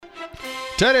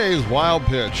Today's Wild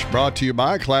Pitch brought to you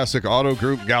by Classic Auto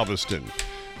Group Galveston.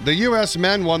 The U.S.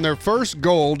 men won their first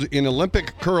gold in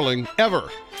Olympic curling ever.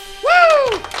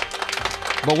 Woo!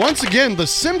 But once again, the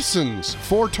Simpsons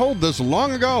foretold this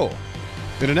long ago.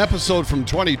 In an episode from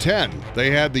 2010,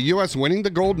 they had the U.S. winning the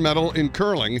gold medal in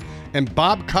curling, and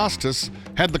Bob Costas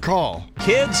had the call.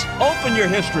 Kids, open your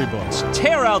history books,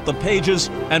 tear out the pages,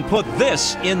 and put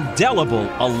this indelible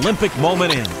Olympic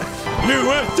moment in.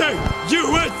 USA!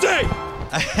 USA!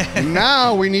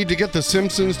 Now we need to get the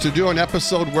Simpsons to do an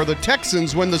episode where the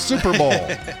Texans win the Super Bowl.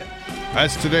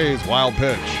 That's today's Wild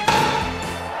Pitch.